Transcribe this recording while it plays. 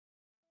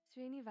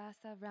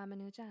Srinivasa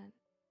Ramanujan,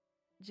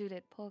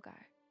 Judith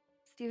Polgar,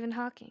 Stephen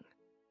Hawking.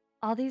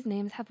 All these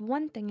names have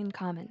one thing in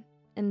common,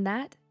 and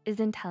that is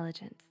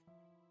intelligence.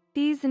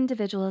 These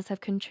individuals have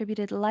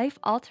contributed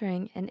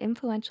life-altering and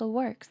influential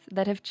works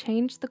that have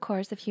changed the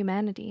course of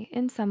humanity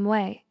in some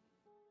way.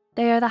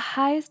 They are the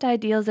highest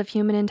ideals of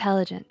human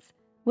intelligence,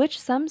 which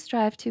some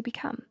strive to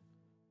become.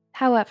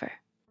 However,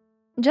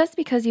 just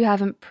because you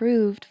haven't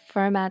proved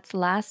Fermat's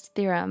last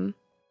theorem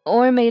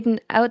or made an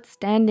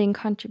outstanding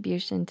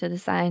contribution to the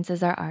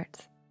sciences or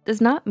arts does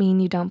not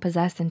mean you don't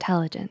possess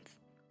intelligence.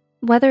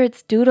 Whether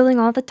it's doodling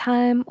all the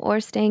time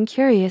or staying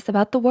curious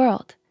about the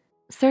world,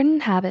 certain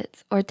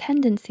habits or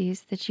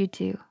tendencies that you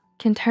do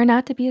can turn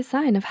out to be a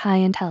sign of high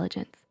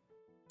intelligence.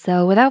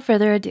 So without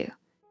further ado,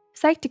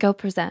 Psych2Go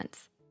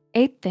presents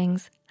 8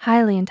 things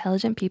highly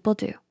intelligent people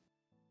do.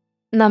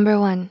 Number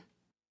 1,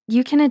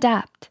 you can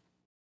adapt.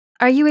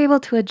 Are you able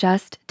to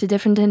adjust to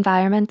different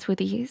environments with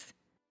ease?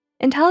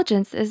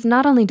 Intelligence is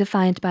not only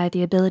defined by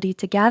the ability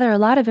to gather a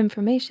lot of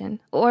information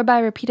or by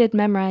repeated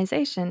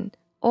memorization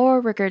or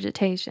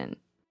regurgitation,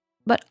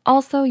 but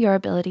also your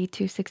ability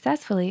to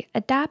successfully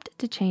adapt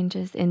to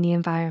changes in the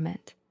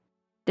environment.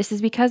 This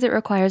is because it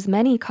requires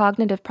many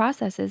cognitive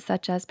processes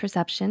such as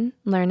perception,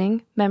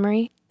 learning,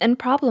 memory, and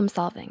problem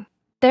solving.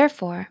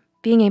 Therefore,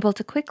 being able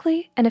to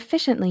quickly and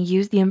efficiently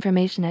use the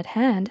information at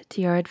hand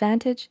to your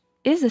advantage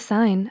is a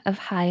sign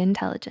of high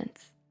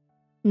intelligence.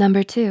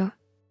 Number 2,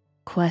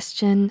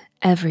 question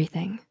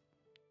everything.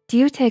 Do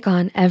you take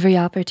on every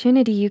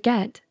opportunity you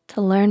get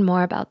to learn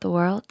more about the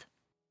world?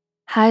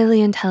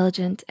 Highly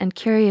intelligent and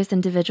curious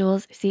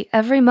individuals see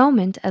every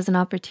moment as an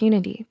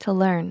opportunity to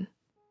learn.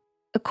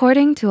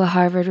 According to a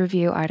Harvard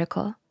Review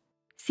article,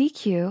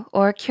 CQ,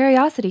 or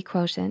curiosity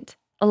quotient,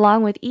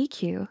 along with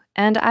EQ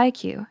and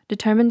IQ,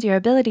 determines your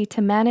ability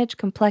to manage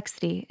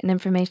complexity and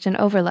information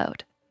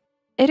overload.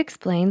 It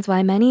explains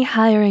why many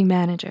hiring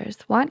managers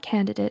want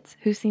candidates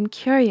who seem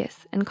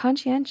curious and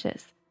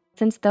conscientious,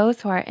 since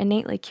those who are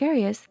innately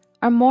curious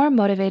are more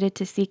motivated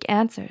to seek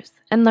answers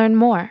and learn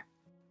more.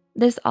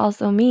 This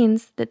also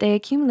means that they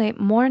accumulate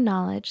more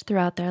knowledge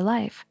throughout their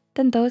life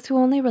than those who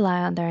only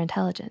rely on their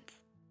intelligence.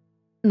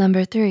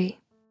 Number 3,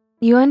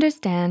 you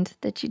understand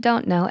that you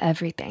don't know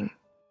everything.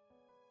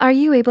 Are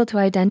you able to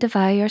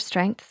identify your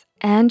strengths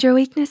and your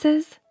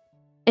weaknesses?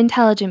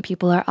 Intelligent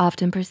people are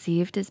often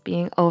perceived as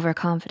being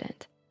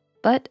overconfident,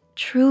 but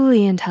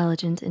truly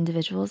intelligent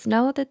individuals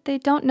know that they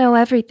don't know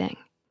everything.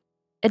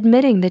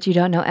 Admitting that you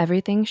don't know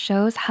everything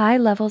shows high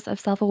levels of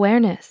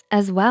self-awareness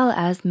as well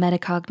as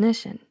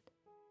metacognition.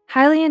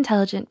 Highly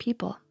intelligent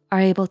people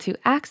are able to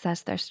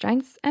access their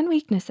strengths and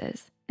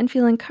weaknesses and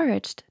feel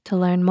encouraged to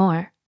learn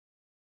more.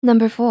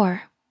 Number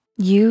 4,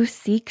 you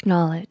seek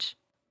knowledge.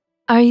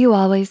 Are you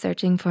always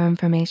searching for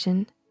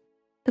information?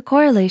 The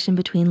correlation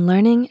between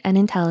learning and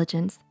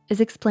intelligence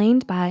is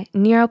explained by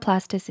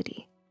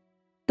neuroplasticity,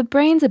 the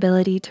brain's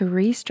ability to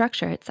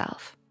restructure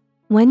itself.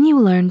 When you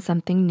learn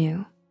something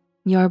new,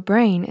 your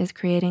brain is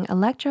creating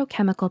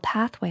electrochemical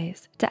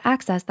pathways to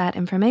access that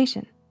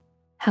information.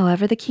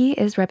 However, the key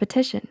is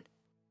repetition.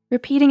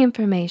 Repeating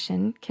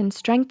information can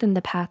strengthen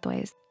the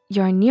pathways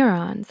your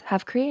neurons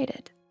have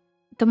created.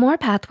 The more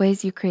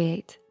pathways you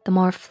create, the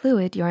more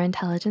fluid your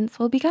intelligence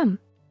will become.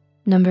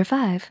 Number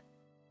 5,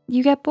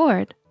 you get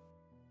bored.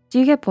 Do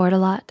you get bored a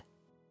lot?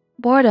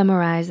 Boredom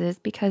arises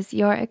because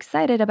you're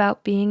excited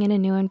about being in a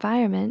new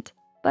environment,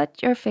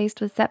 but you're faced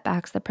with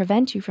setbacks that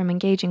prevent you from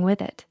engaging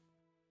with it.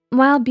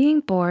 While being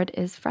bored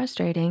is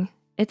frustrating,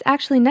 it's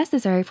actually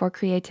necessary for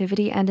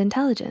creativity and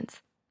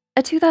intelligence.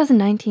 A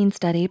 2019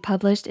 study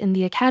published in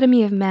the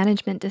Academy of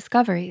Management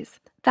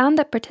Discoveries found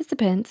that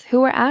participants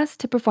who were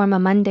asked to perform a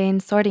mundane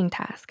sorting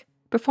task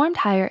performed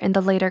higher in the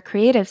later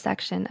creative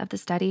section of the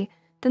study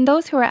than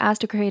those who were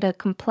asked to create a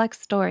complex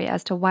story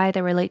as to why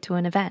they were late to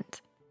an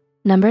event.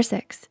 Number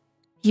 6,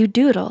 you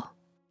doodle.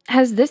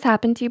 Has this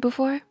happened to you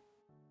before?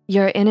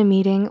 You're in a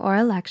meeting or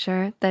a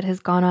lecture that has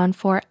gone on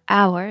for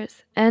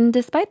hours, and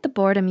despite the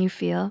boredom you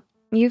feel,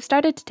 you've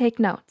started to take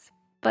notes,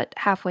 but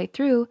halfway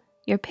through,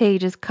 your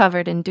page is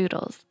covered in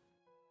doodles.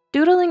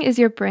 Doodling is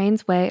your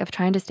brain's way of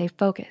trying to stay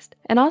focused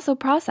and also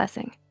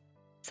processing.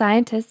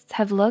 Scientists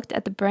have looked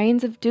at the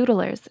brains of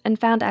doodlers and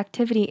found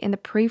activity in the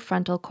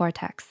prefrontal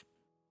cortex,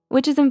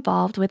 which is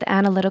involved with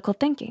analytical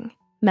thinking,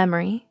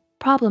 memory,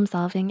 problem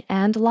solving,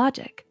 and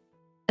logic.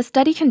 A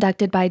study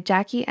conducted by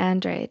Jackie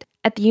Andrade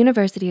at the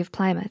University of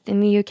Plymouth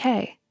in the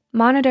UK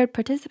monitored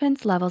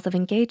participants' levels of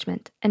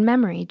engagement and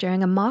memory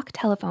during a mock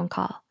telephone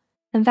call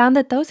and found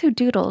that those who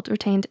doodled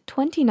retained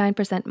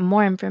 29%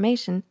 more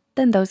information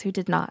than those who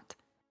did not.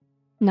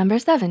 Number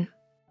 7,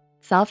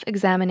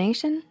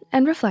 self-examination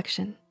and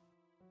reflection.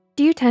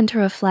 Do you tend to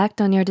reflect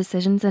on your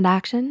decisions and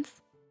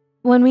actions?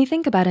 When we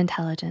think about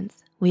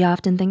intelligence, we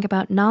often think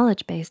about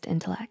knowledge-based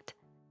intellect.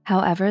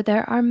 However,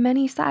 there are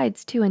many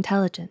sides to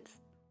intelligence.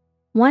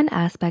 One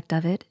aspect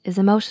of it is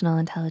emotional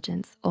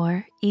intelligence,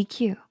 or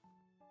EQ.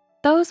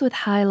 Those with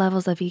high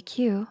levels of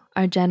EQ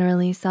are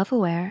generally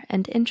self-aware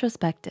and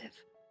introspective.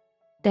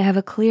 They have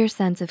a clear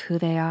sense of who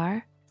they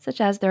are,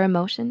 such as their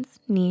emotions,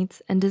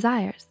 needs, and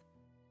desires.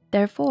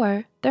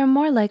 Therefore, they're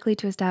more likely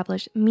to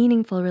establish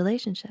meaningful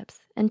relationships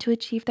and to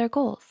achieve their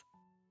goals.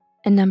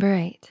 And number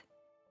 8,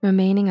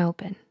 remaining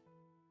open.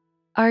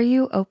 Are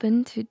you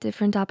open to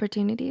different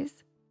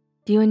opportunities?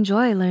 Do you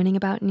enjoy learning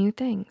about new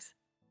things?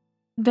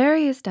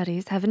 Various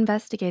studies have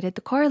investigated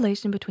the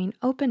correlation between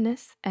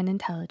openness and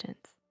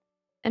intelligence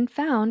and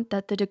found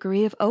that the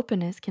degree of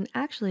openness can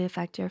actually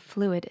affect your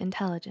fluid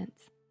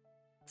intelligence.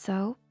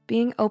 So,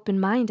 being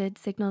open-minded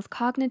signals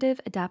cognitive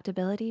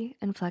adaptability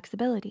and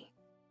flexibility,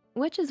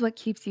 which is what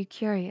keeps you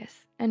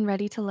curious and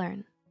ready to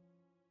learn.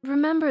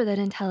 Remember that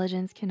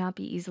intelligence cannot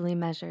be easily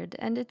measured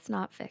and it's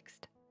not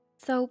fixed.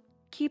 So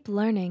keep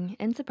learning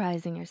and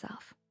surprising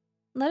yourself.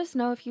 Let us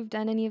know if you've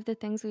done any of the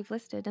things we've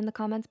listed in the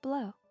comments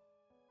below.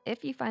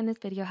 If you find this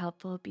video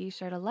helpful, be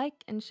sure to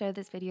like and share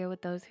this video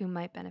with those who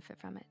might benefit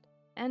from it.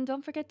 And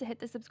don't forget to hit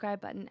the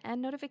subscribe button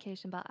and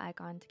notification bell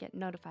icon to get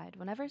notified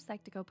whenever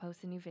Psych2Go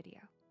posts a new video.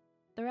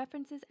 The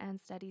references and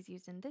studies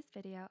used in this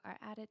video are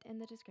added in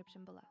the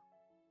description below.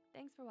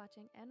 Thanks for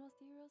watching, and we'll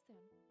see you real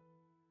soon.